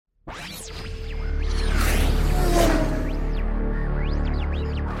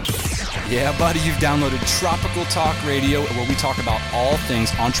Yeah, buddy, you've downloaded Tropical Talk Radio, where we talk about all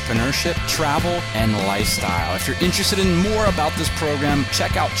things entrepreneurship, travel, and lifestyle. If you're interested in more about this program,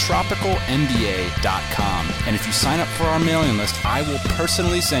 check out tropicalmba.com. And if you sign up for our mailing list, I will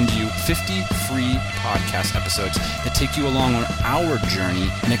personally send you 50 free podcast episodes that take you along on our journey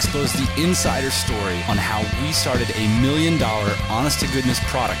and expose the insider story on how we started a $1 million honest-to-goodness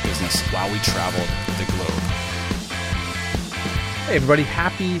product business while we traveled the globe. Hey everybody,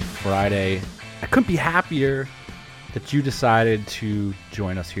 happy Friday. I couldn't be happier that you decided to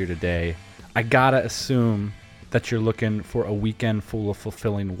join us here today. I gotta assume that you're looking for a weekend full of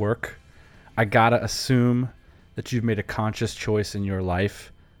fulfilling work. I gotta assume that you've made a conscious choice in your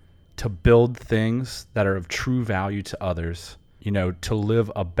life to build things that are of true value to others, you know, to live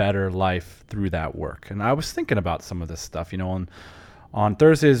a better life through that work. And I was thinking about some of this stuff, you know, on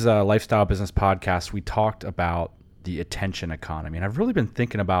Thursday's Lifestyle Business Podcast, we talked about the attention economy. And I've really been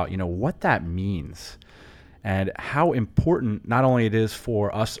thinking about, you know, what that means and how important not only it is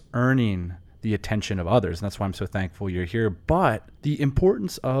for us earning the attention of others, and that's why I'm so thankful you're here, but the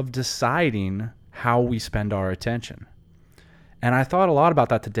importance of deciding how we spend our attention. And I thought a lot about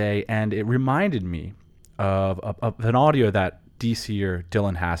that today, and it reminded me of an audio that DCer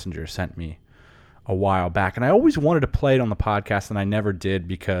Dylan Hassinger sent me a while back. And I always wanted to play it on the podcast, and I never did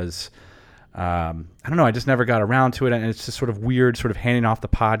because I don't know, I just never got around to it, and it's just sort of weird sort of handing off the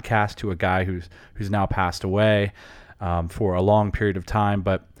podcast to a guy who's now passed away for a long period of time.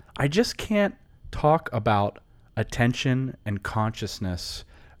 But I just can't talk about attention and consciousness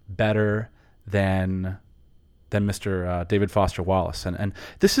better than Mr. David Foster Wallace. And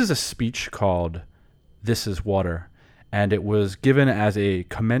this is a speech called This is Water, and it was given as a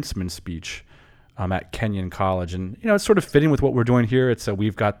commencement speech at Kenyon College. And, you know, it's sort of fitting with what we're doing here. It's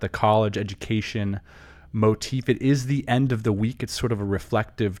we've got the college education motif. It is the end of the week. It's sort of a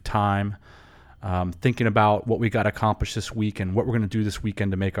reflective time, thinking about what we got accomplished this week and what we're going to do this weekend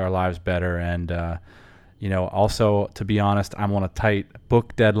to make our lives better. And, you know, also, to be honest, I'm on a tight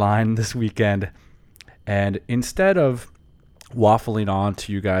book deadline this weekend. And instead of waffling on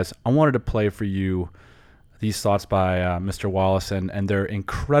to you guys, I wanted to play for you these thoughts by Mr. Wallace, and they're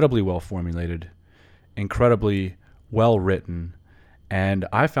incredibly well formulated, incredibly well written, and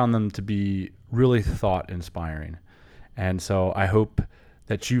I found them to be really thought inspiring. And so I hope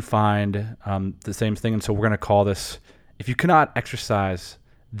that you find the same thing. And so we're going to call this, if you cannot exercise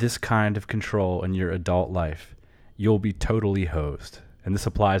this kind of control in your adult life, you'll be totally hosed. And this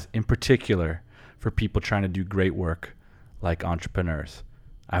applies in particular for people trying to do great work like entrepreneurs.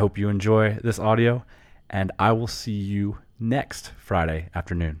 I hope you enjoy this audio, and I will see you next Friday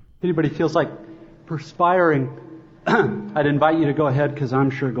afternoon. If anybody feels like perspiring, I'd invite you to go ahead, because I'm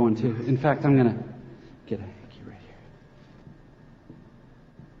sure going to. In fact, I'm going to get a hanky right here.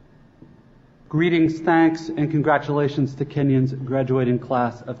 Greetings, thanks, and congratulations to Kenyon's graduating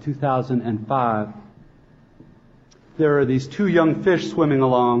class of 2005. There are these two young fish swimming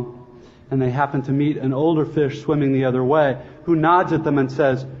along, and they happen to meet an older fish swimming the other way, who nods at them and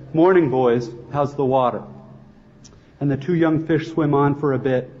says, "Morning, boys, how's the water?" And the two young fish swim on for a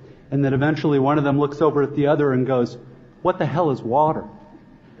bit, and then eventually one of them looks over at the other and goes, "What the hell is water?"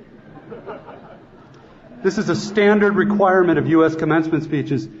 This is a standard requirement of U.S. commencement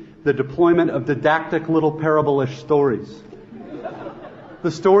speeches, the deployment of didactic little parable-ish stories.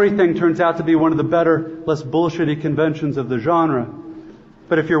 The story thing turns out to be one of the better, less bullshitty conventions of the genre.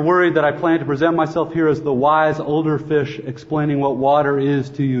 But if you're worried that I plan to present myself here as the wise older fish explaining what water is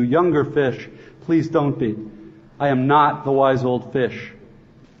to you younger fish, please don't be. I am not the wise old fish.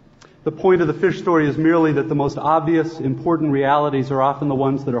 The point of the fish story is merely that the most obvious, important realities are often the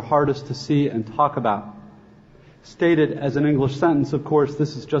ones that are hardest to see and talk about. Stated as an English sentence, of course,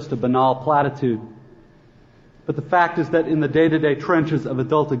 this is just a banal platitude. But the fact is that in the day-to-day trenches of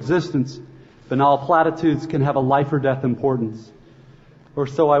adult existence, banal platitudes can have a life or death importance. Or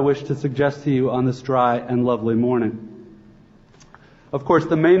so I wish to suggest to you on this dry and lovely morning. Of course,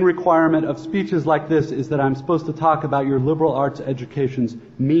 the main requirement of speeches like this is that I'm supposed to talk about your liberal arts education's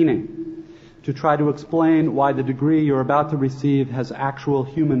meaning, to try to explain why the degree you're about to receive has actual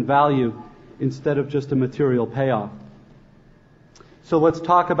human value instead of just a material payoff. So let's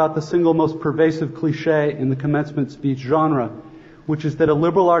talk about the single most pervasive cliche in the commencement speech genre, which is that a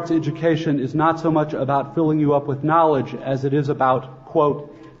liberal arts education is not so much about filling you up with knowledge as it is about,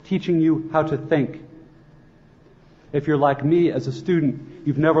 quote, teaching you how to think. If you're like me as a student,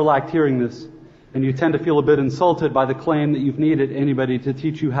 you've never liked hearing this, and you tend to feel a bit insulted by the claim that you've needed anybody to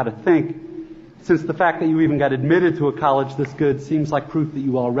teach you how to think, since the fact that you even got admitted to a college this good seems like proof that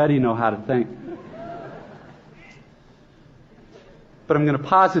you already know how to think. But I'm going to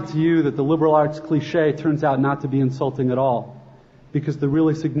posit to you that the liberal arts cliche turns out not to be insulting at all, because the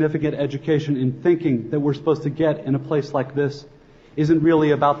really significant education in thinking that we're supposed to get in a place like this isn't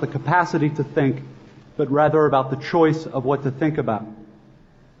really about the capacity to think, but rather about the choice of what to think about.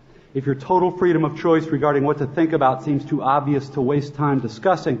 If your total freedom of choice regarding what to think about seems too obvious to waste time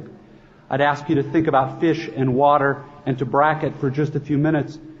discussing, I'd ask you to think about fish and water and to bracket for just a few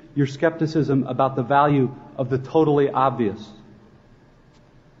minutes your skepticism about the value of the totally obvious.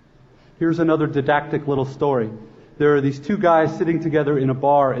 Here's another didactic little story. There are these two guys sitting together in a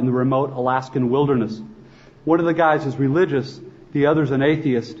bar in the remote Alaskan wilderness. One of the guys is religious, the other's an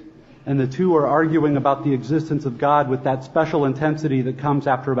atheist, and the two are arguing about the existence of God with that special intensity that comes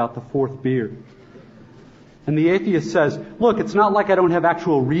after about the fourth beer. And the atheist says, look, it's not like I don't have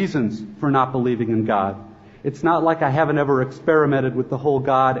actual reasons for not believing in God. It's not like I haven't ever experimented with the whole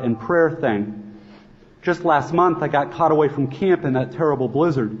God and prayer thing. Just last month I got caught away from camp in that terrible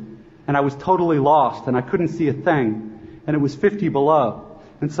blizzard, and I was totally lost, and I couldn't see a thing, and it was 50 below.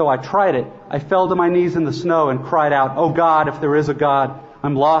 And so I tried it. I fell to my knees in the snow and cried out, oh God, if there is a God,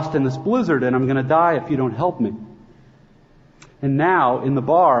 I'm lost in this blizzard and I'm going to die if you don't help me. And now, in the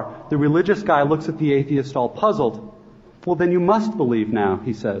bar, the religious guy looks at the atheist all puzzled. Well, then you must believe now,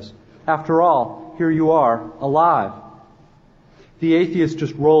 he says. After all, here you are, alive. The atheist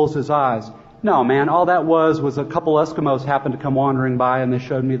just rolls his eyes. No, man, all that was a couple Eskimos happened to come wandering by and they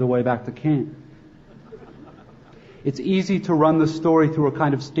showed me the way back to camp. It's easy to run this story through a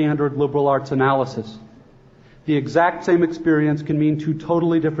kind of standard liberal arts analysis. The exact same experience can mean two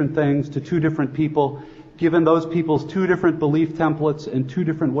totally different things to two different people, given those people's two different belief templates and two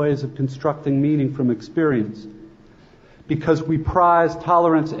different ways of constructing meaning from experience. Because we prize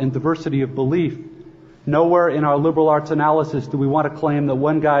tolerance and diversity of belief, nowhere in our liberal arts analysis do we want to claim that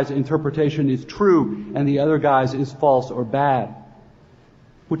one guy's interpretation is true and the other guy's is false or bad.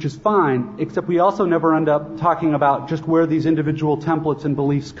 Which is fine, except we also never end up talking about just where these individual templates and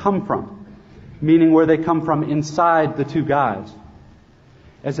beliefs come from, meaning where they come from inside the two guys.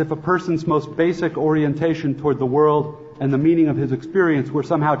 As if a person's most basic orientation toward the world and the meaning of his experience were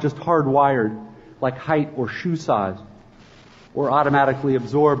somehow just hardwired, like height or shoe size, or automatically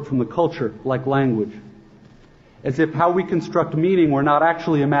absorbed from the culture, like language. As if how we construct meaning were not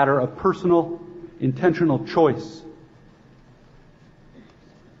actually a matter of personal, intentional choice.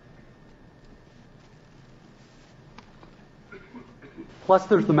 Plus,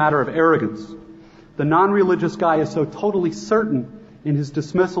 there's the matter of arrogance. The non-religious guy is so totally certain in his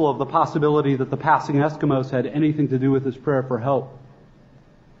dismissal of the possibility that the passing Eskimos had anything to do with his prayer for help.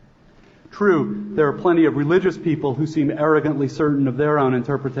 True, there are plenty of religious people who seem arrogantly certain of their own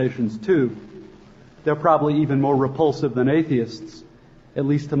interpretations too. They're probably even more repulsive than atheists, at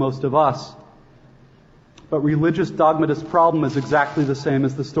least to most of us. But religious dogmatist's problem is exactly the same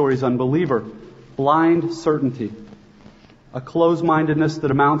as the story's unbeliever: blind certainty. A close-mindedness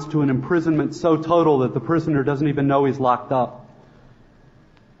that amounts to an imprisonment so total that the prisoner doesn't even know he's locked up.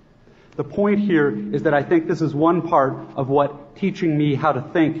 The point here is that I think this is one part of what teaching me how to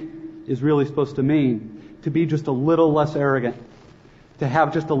think is really supposed to mean. To be just a little less arrogant. To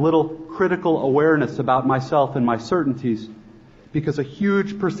have just a little critical awareness about myself and my certainties. Because a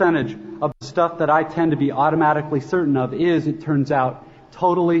huge percentage of the stuff that I tend to be automatically certain of is, it turns out,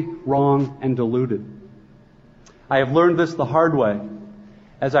 totally wrong and deluded. I have learned this the hard way,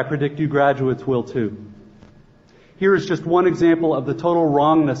 as I predict you graduates will too. Here is just one example of the total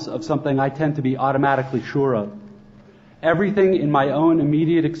wrongness of something I tend to be automatically sure of. Everything in my own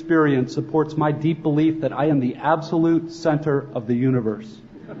immediate experience supports my deep belief that I am the absolute center of the universe.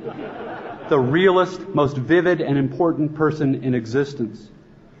 The realest, most vivid and important person in existence.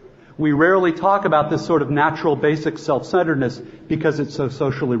 We rarely talk about this sort of natural basic self-centeredness because it's so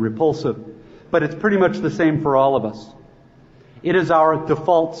socially repulsive. But it's pretty much the same for all of us. It is our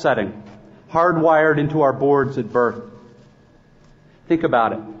default setting, hardwired into our boards at birth. Think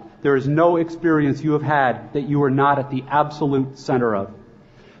about it. There is no experience you have had that you are not at the absolute center of.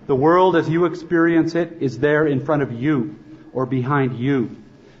 The world as you experience it is there in front of you or behind you,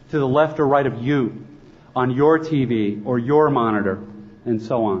 to the left or right of you, on your TV or your monitor, and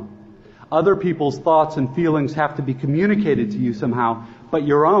so on. Other people's thoughts and feelings have to be communicated to you somehow, but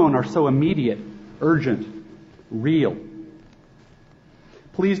your own are so immediate, urgent, real.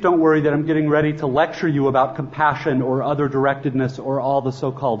 Please don't worry that I'm getting ready to lecture you about compassion or other directedness or all the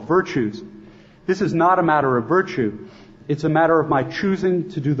so-called virtues. This is not a matter of virtue. It's a matter of my choosing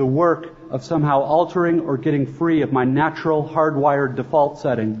to do the work of somehow altering or getting free of my natural, hardwired default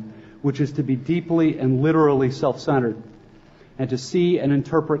setting, which is to be deeply and literally self-centered, and to see and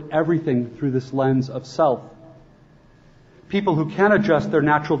interpret everything through this lens of self. People who can adjust their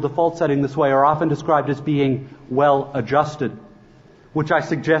natural default setting this way are often described as being well adjusted, which I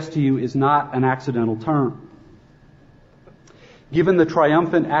suggest to you is not an accidental term. Given the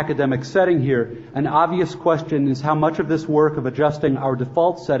triumphant academic setting here, an obvious question is how much of this work of adjusting our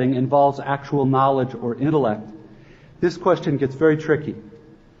default setting involves actual knowledge or intellect. This question gets very tricky.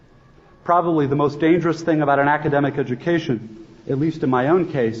 Probably the most dangerous thing about an academic education, at least in my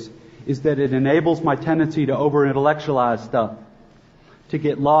own case, is that it enables my tendency to over-intellectualize stuff, to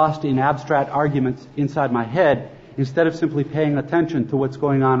get lost in abstract arguments inside my head instead of simply paying attention to what's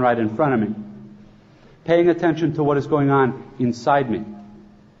going on right in front of me, paying attention to what is going on inside me.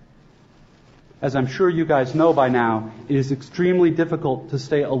 As I'm sure you guys know by now, it is extremely difficult to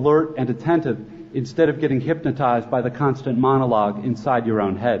stay alert and attentive instead of getting hypnotized by the constant monologue inside your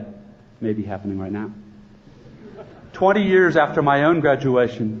own head. Maybe happening right now. 20 years after my own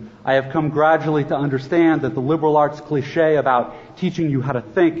graduation, I have come gradually to understand that the liberal arts cliché about teaching you how to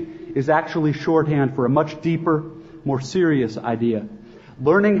think is actually shorthand for a much deeper, more serious idea.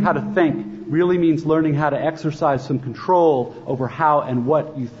 Learning how to think really means learning how to exercise some control over how and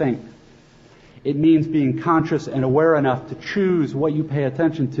what you think. It means being conscious and aware enough to choose what you pay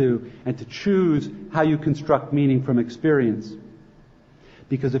attention to and to choose how you construct meaning from experience.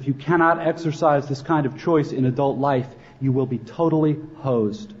 Because if you cannot exercise this kind of choice in adult life, you will be totally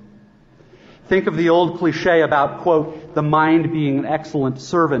hosed. Think of the old cliche about, quote, the mind being an excellent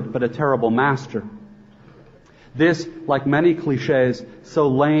servant but a terrible master. This, like many cliches, so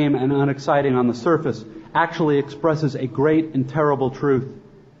lame and unexciting on the surface, actually expresses a great and terrible truth.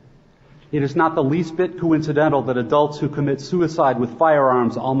 It is not the least bit coincidental that adults who commit suicide with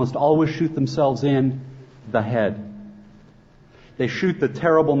firearms almost always shoot themselves in the head. They shoot the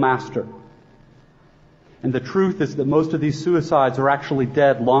terrible master. And the truth is that most of these suicides are actually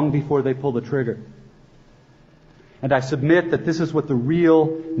dead long before they pull the trigger. And I submit that this is what the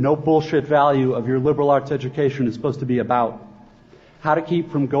real, no bullshit value of your liberal arts education is supposed to be about. How to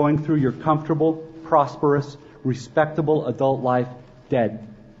keep from going through your comfortable, prosperous, respectable adult life dead,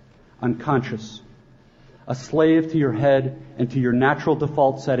 unconscious, a slave to your head and to your natural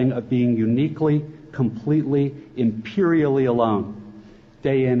default setting of being uniquely, completely, imperially alone,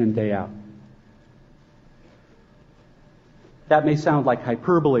 day in and day out. That may sound like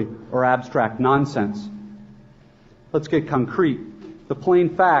hyperbole or abstract nonsense. Let's get concrete. The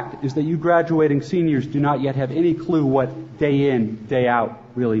plain fact is that you graduating seniors do not yet have any clue what day in, day out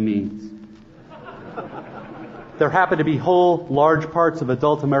really means. There happen to be whole, large parts of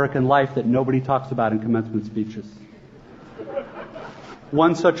adult American life that nobody talks about in commencement speeches.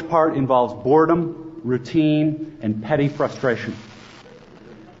 One such part involves boredom, routine, and petty frustration.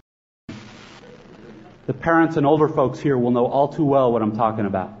 The parents and older folks here will know all too well what I'm talking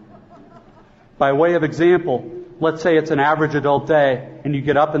about. By way of example, let's say it's an average adult day and you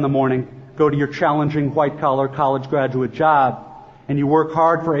get up in the morning, go to your challenging white-collar college graduate job, and you work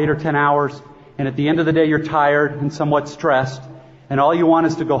hard for 8 or 10 hours, and at the end of the day you're tired and somewhat stressed, and all you want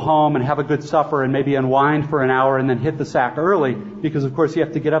is to go home and have a good supper and maybe unwind for an hour and then hit the sack early, because of course you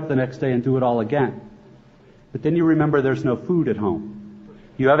have to get up the next day and do it all again. But then you remember there's no food at home.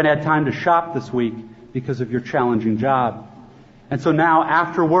 You haven't had time to shop this week because of your challenging job. And so now,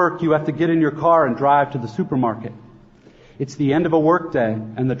 after work, you have to get in your car and drive to the supermarket. It's the end of a work day,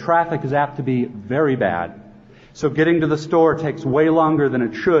 and the traffic is apt to be very bad. So getting to the store takes way longer than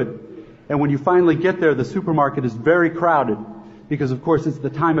it should. And when you finally get there, the supermarket is very crowded, because of course it's the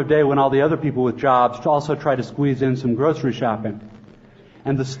time of day when all the other people with jobs also try to squeeze in some grocery shopping.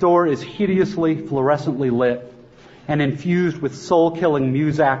 And the store is hideously fluorescently lit and infused with soul-killing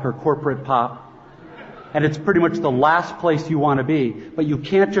Muzak or corporate pop. And it's pretty much the last place you want to be. But you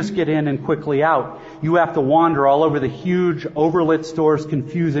can't just get in and quickly out. You have to wander all over the huge, overlit store's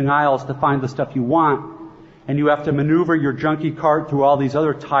confusing aisles to find the stuff you want. And you have to maneuver your junky cart through all these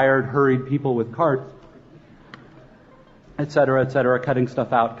other tired, hurried people with carts, et cetera, cutting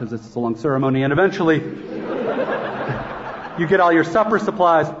stuff out because it's a long ceremony. And eventually, you get all your supper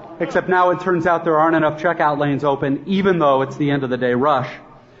supplies, except now it turns out there aren't enough checkout lanes open, even though it's the end of the day rush.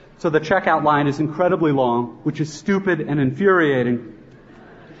 So the checkout line is incredibly long, which is stupid and infuriating.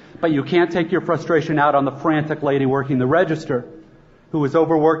 But you can't take your frustration out on the frantic lady working the register, who is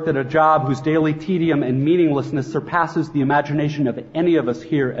overworked at a job whose daily tedium and meaninglessness surpasses the imagination of any of us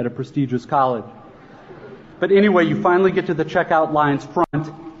here at a prestigious college. But anyway, you finally get to the checkout line's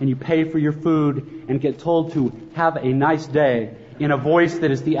front, and you pay for your food and get told to have a nice day in a voice that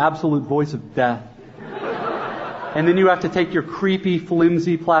is the absolute voice of death. And then you have to take your creepy,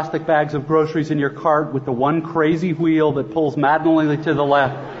 flimsy plastic bags of groceries in your cart with the one crazy wheel that pulls maddeningly to the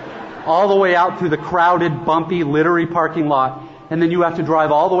left all the way out through the crowded, bumpy, littery parking lot, and then you have to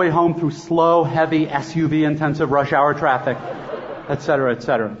drive all the way home through slow, heavy, SUV-intensive rush hour traffic, et cetera, et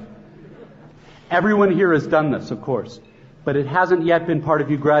cetera. Everyone here has done this, of course, but it hasn't yet been part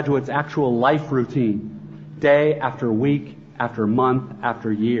of you graduates' actual life routine, day after week, after month,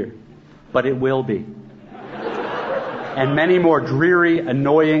 after year. But it will be. And many more dreary,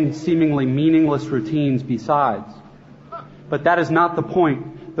 annoying, seemingly meaningless routines besides. But that is not the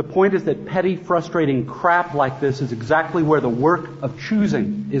point. The point is that petty, frustrating crap like this is exactly where the work of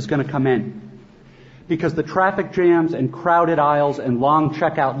choosing is going to come in. Because the traffic jams and crowded aisles and long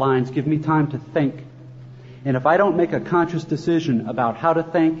checkout lines give me time to think. And if I don't make a conscious decision about how to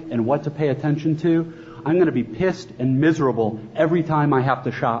think and what to pay attention to, I'm going to be pissed and miserable every time I have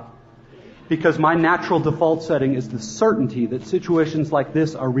to shop. Because my natural default setting is the certainty that situations like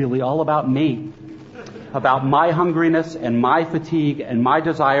this are really all about me. About my hungriness and my fatigue and my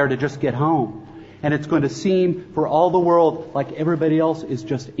desire to just get home. And it's going to seem for all the world like everybody else is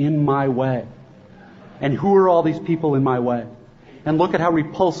just in my way. And who are all these people in my way? And look at how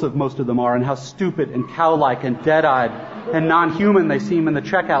repulsive most of them are, and how stupid and cow-like and dead-eyed and non-human they seem in the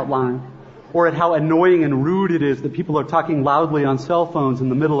checkout line. Or at how annoying and rude it is that people are talking loudly on cell phones in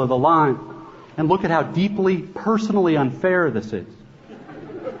the middle of the line. And look at how deeply, personally unfair this is.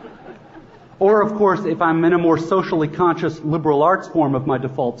 Or, of course, if I'm in a more socially conscious liberal arts form of my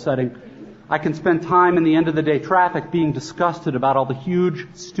default setting, I can spend time in the end-of-the-day traffic being disgusted about all the huge,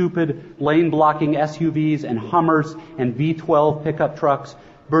 stupid, lane-blocking SUVs and Hummers and V12 pickup trucks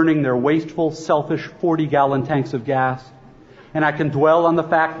burning their wasteful, selfish 40-gallon tanks of gas. And I can dwell on the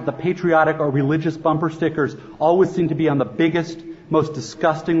fact that the patriotic or religious bumper stickers always seem to be on the biggest, most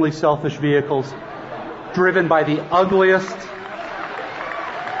disgustingly selfish vehicles, driven by the ugliest,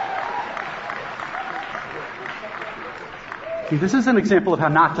 this is an example of how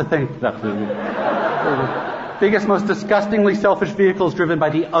not to think. The biggest, most disgustingly selfish vehicles driven by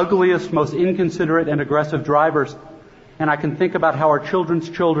the ugliest, most inconsiderate and aggressive drivers. And I can think about how our children's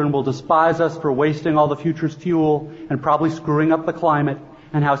children will despise us for wasting all the future's fuel and probably screwing up the climate,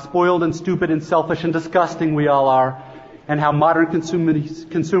 and how spoiled and stupid and selfish and disgusting we all are, and how modern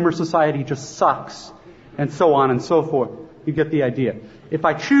consumer society just sucks, and so on and so forth. You get the idea. If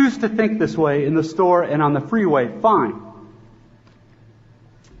I choose to think this way in the store and on the freeway, fine.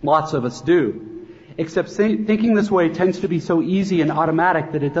 Lots of us do. Except thinking this way tends to be so easy and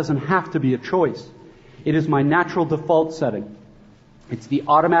automatic that it doesn't have to be a choice. It is my natural default setting. It's the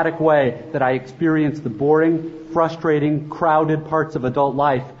automatic way that I experience the boring, frustrating, crowded parts of adult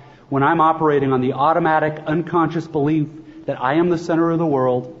life when I'm operating on the automatic, unconscious belief that I am the center of the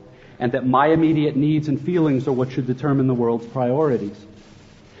world and that my immediate needs and feelings are what should determine the world's priorities.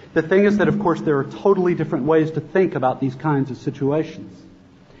 The thing is that, of course, there are totally different ways to think about these kinds of situations.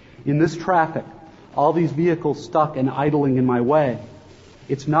 In this traffic, all these vehicles stuck and idling in my way,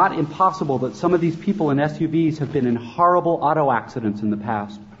 it's not impossible that some of these people in SUVs have been in horrible auto accidents in the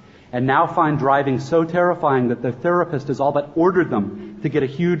past and now find driving so terrifying that their therapist has all but ordered them to get a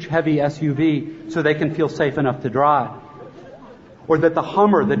huge, heavy SUV so they can feel safe enough to drive. Or that the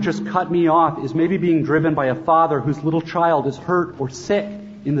Hummer that just cut me off is maybe being driven by a father whose little child is hurt or sick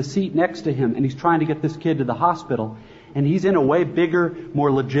in the seat next to him, and he's trying to get this kid to the hospital. And he's in a way bigger,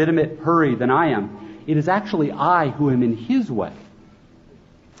 more legitimate hurry than I am. It is actually I who am in his way.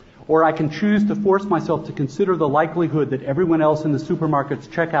 Or I can choose to force myself to consider the likelihood that everyone else in the supermarket's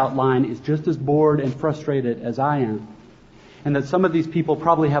checkout line is just as bored and frustrated as I am. And that some of these people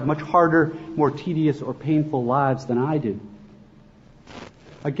probably have much harder, more tedious or painful lives than I do.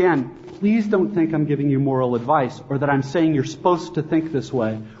 Again, please don't think I'm giving you moral advice, or that I'm saying you're supposed to think this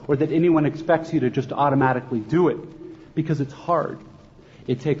way, or that anyone expects you to just automatically do it. Because it's hard.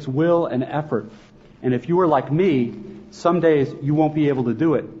 It takes will and effort. And if you are like me, some days you won't be able to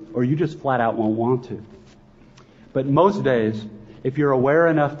do it, or you just flat out won't want to. But most days, if you're aware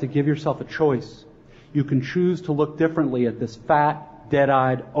enough to give yourself a choice, you can choose to look differently at this fat,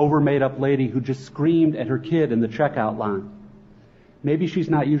 dead-eyed, over-made-up lady who just screamed at her kid in the checkout line. Maybe she's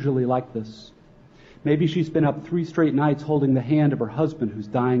not usually like this. Maybe she's been up 3 straight nights holding the hand of her husband who's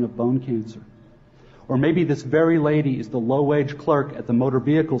dying of bone cancer. Or maybe this very lady is the low-wage clerk at the motor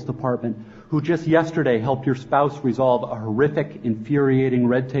vehicles department who just yesterday helped your spouse resolve a horrific, infuriating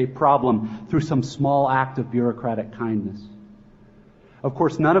red tape problem through some small act of bureaucratic kindness. Of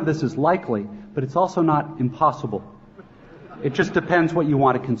course, none of this is likely, but it's also not impossible. It just depends what you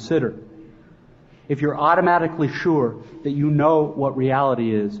want to consider. If you're automatically sure that you know what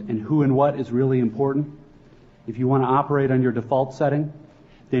reality is and who and what is really important, if you want to operate on your default setting,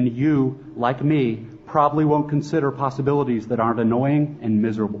 then you, like me, probably won't consider possibilities that aren't annoying and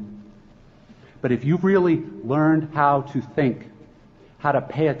miserable. But if you've really learned how to think, how to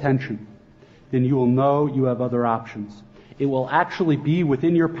pay attention, then you will know you have other options. It will actually be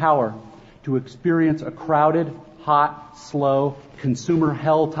within your power to experience a crowded, hot, slow, consumer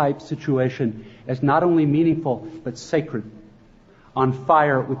hell-type situation as not only meaningful, but sacred, on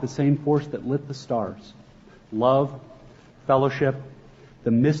fire with the same force that lit the stars. Love, fellowship,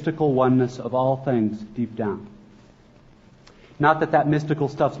 the mystical oneness of all things deep down. Not that that mystical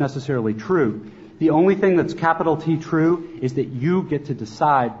stuff's necessarily true. The only thing that's capital T true is that you get to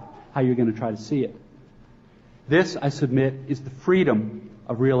decide how you're going to try to see it. This, I submit, is the freedom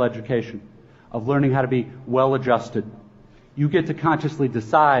of real education, of learning how to be well-adjusted. You get to consciously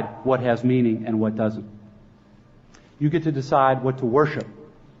decide what has meaning and what doesn't. You get to decide what to worship.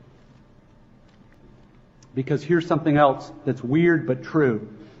 Because here's something else that's weird but true.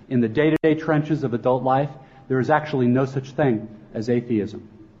 In the day-to-day trenches of adult life, there is actually no such thing as atheism.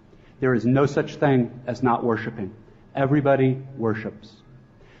 There is no such thing as not worshiping. Everybody worships.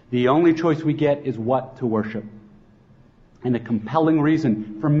 The only choice we get is what to worship. And a compelling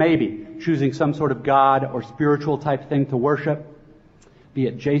reason for maybe choosing some sort of God or spiritual type thing to worship, be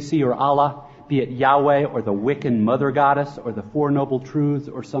it JC or Allah, be it Yahweh or the Wiccan Mother Goddess or the Four Noble Truths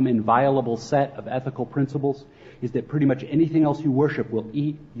or some inviolable set of ethical principles, is that pretty much anything else you worship will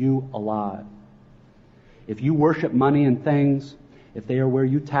eat you alive. If you worship money and things, if they are where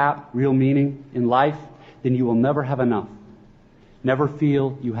you tap real meaning in life, then you will never have enough. Never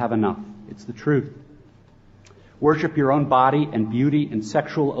feel you have enough. It's the truth. Worship your own body and beauty and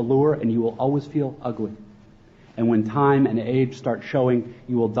sexual allure, and you will always feel ugly. And when time and age start showing,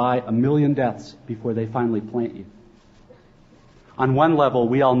 you will die 1,000,000 deaths before they finally plant you. On one level,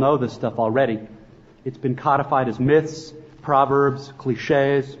 we all know this stuff already. It's been codified as myths, proverbs,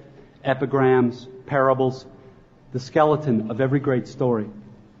 cliches, epigrams, parables, the skeleton of every great story.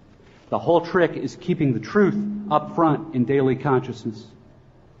 The whole trick is keeping the truth up front in daily consciousness.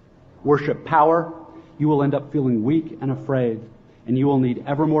 Worship power, you will end up feeling weak and afraid, and you will need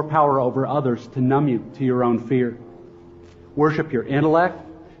ever more power over others to numb you to your own fear. Worship your intellect,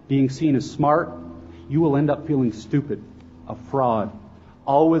 being seen as smart, you will end up feeling stupid, a fraud,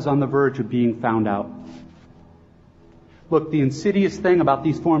 always on the verge of being found out. Look, the insidious thing about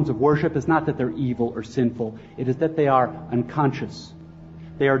these forms of worship is not that they're evil or sinful. It is that they are unconscious.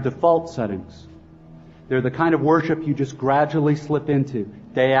 They are default settings. They're the kind of worship you just gradually slip into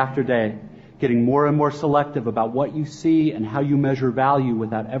day after day, getting more and more selective about what you see and how you measure value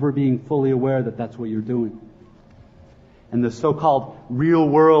without ever being fully aware that that's what you're doing. And the so-called real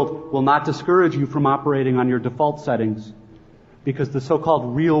world will not discourage you from operating on your default settings, because the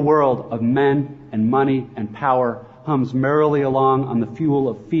so-called real world of men and money and power hums merrily along on the fuel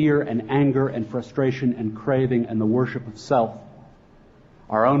of fear and anger and frustration and craving and the worship of self.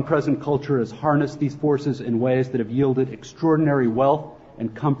 Our own present culture has harnessed these forces in ways that have yielded extraordinary wealth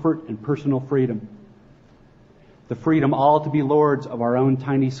and comfort and personal freedom. The freedom all to be lords of our own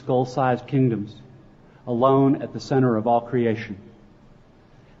tiny skull-sized kingdoms, alone at the center of all creation.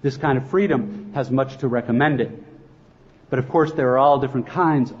 This kind of freedom has much to recommend it. But of course there are all different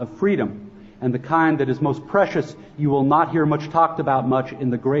kinds of freedom. And the kind that is most precious you will not hear much talked about much in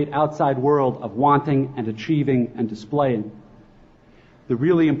the great outside world of wanting and achieving and displaying. The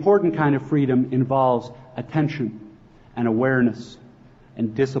really important kind of freedom involves attention and awareness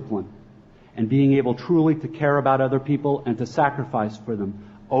and discipline and being able truly to care about other people and to sacrifice for them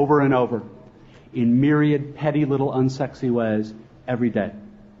over and over in myriad petty little unsexy ways every day.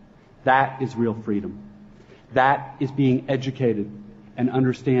 That is real freedom. That is being educated and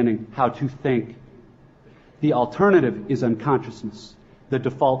understanding how to think. The alternative is unconsciousness, the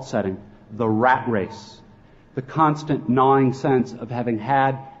default setting, the rat race, the constant gnawing sense of having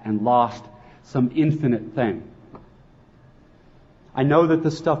had and lost some infinite thing. I know that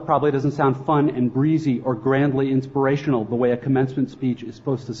this stuff probably doesn't sound fun and breezy or grandly inspirational the way a commencement speech is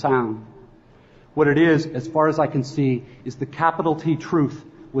supposed to sound. What it is, as far as I can see, is the capital T truth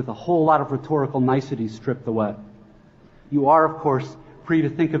with a whole lot of rhetorical niceties stripped away. You are, of course, free to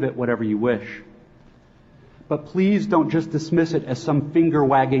think of it whatever you wish. But please don't just dismiss it as some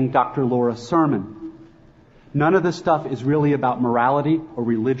finger-wagging Dr. Laura sermon. None of this stuff is really about morality or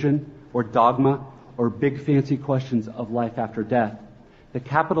religion or dogma or big fancy questions of life after death. The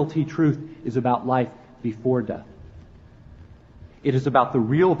capital T truth is about life before death. It is about the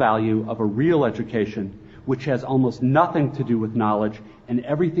real value of a real education, which has almost nothing to do with knowledge and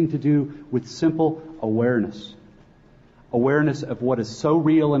everything to do with simple awareness. Awareness of what is so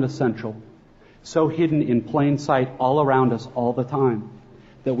real and essential, so hidden in plain sight all around us all the time,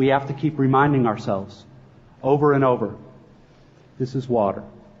 that we have to keep reminding ourselves over and over, this is water.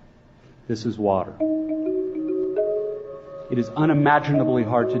 This is water. It is unimaginably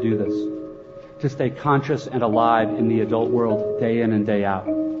hard to do this, to stay conscious and alive in the adult world day in and day out.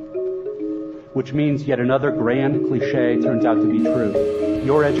 Which means yet another grand cliche turns out to be true.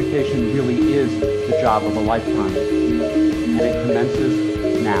 Your education really is the job of a lifetime, and it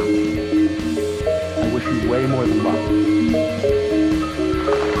commences now. I wish you way more than luck.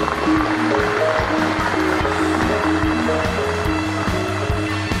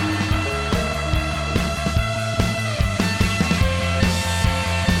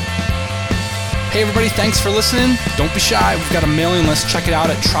 Hey everybody, thanks for listening. Don't be shy. We've got a mailing list. Check it out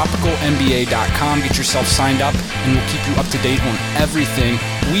at tropicalmba.com. Get yourself signed up, and we'll keep you up to date on everything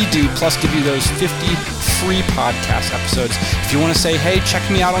we do, plus give you those 50 free podcast episodes. If you want to say, hey, check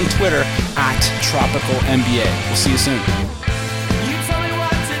me out on Twitter at tropicalmba. We'll see you soon.